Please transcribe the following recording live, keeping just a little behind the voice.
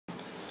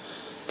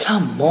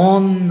Come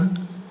on.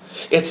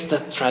 It's the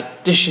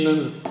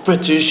traditional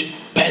British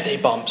birthday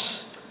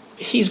bumps.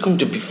 He's going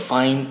to be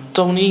fine.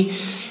 Tony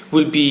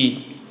will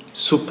be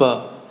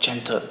super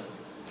gentle.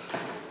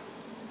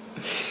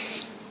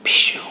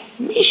 Mishu,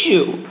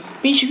 Mishu,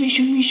 Mishu,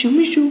 Mishu, Mishu,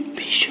 Mishu,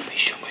 Mishu,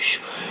 Mishu,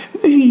 Mishu,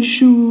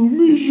 Mishu,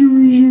 Mishu,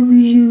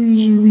 Mishu,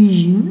 Mishu,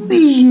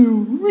 Mishu,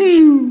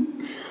 Mishu.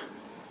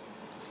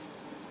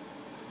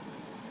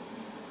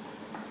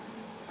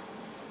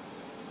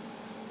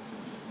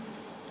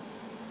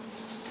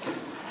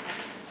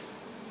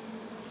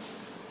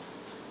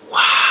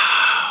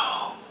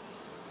 Wow.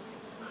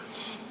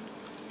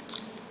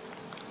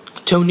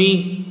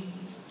 Tony,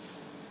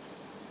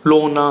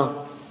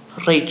 Lorna,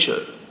 Rachel.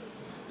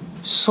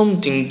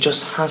 Something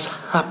just has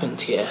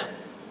happened here.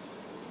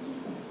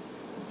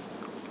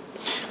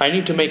 I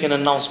need to make an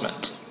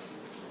announcement.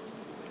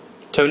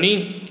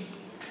 Tony,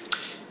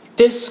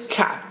 this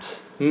cat,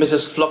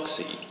 Mrs.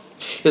 Floxy,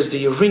 is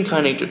the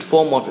reincarnated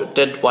form of your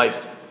dead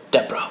wife,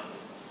 Deborah.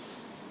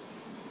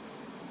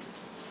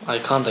 I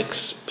can't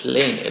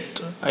explain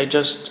it. I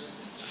just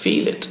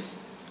feel it.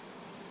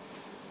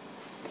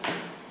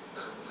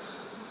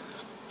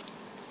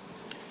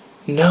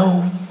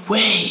 No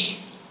way.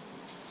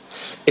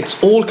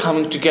 It's all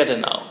coming together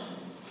now.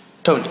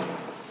 Tony,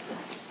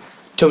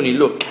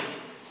 look.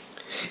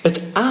 It's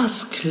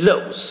as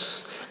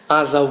close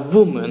as a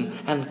woman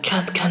and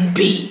cat can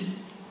be.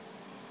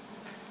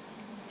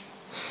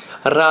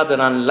 Rather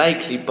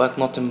unlikely but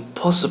not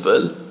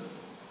impossible.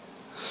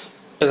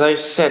 As I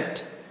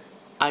said,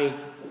 I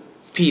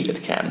feel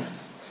it can.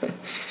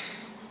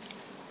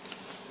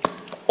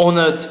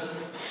 Honored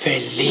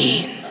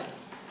Feline.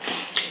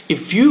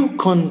 If you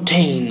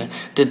contain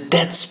the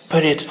dead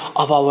spirit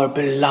of our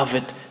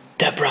beloved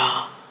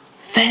Deborah,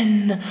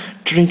 then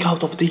drink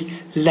out of the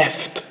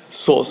left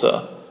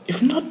saucer.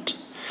 If not,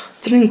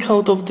 drink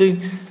out of the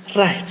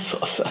right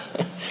saucer.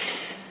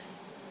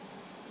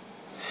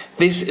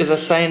 This is a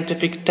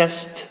scientific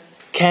test,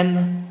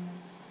 Ken.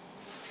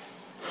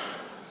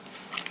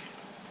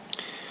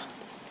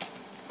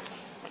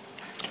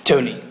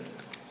 Tony,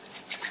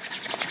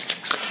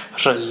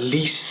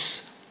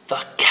 release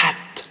the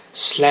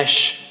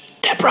cat/Deborah.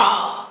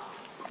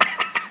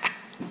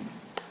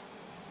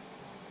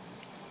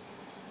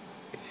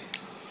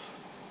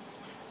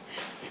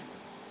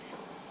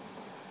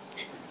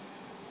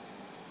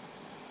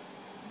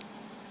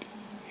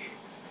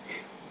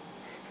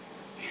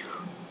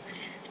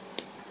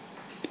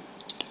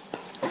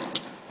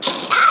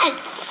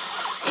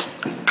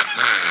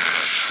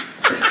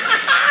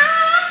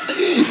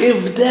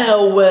 If there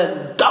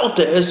were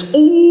doubters,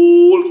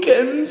 all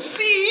can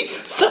see.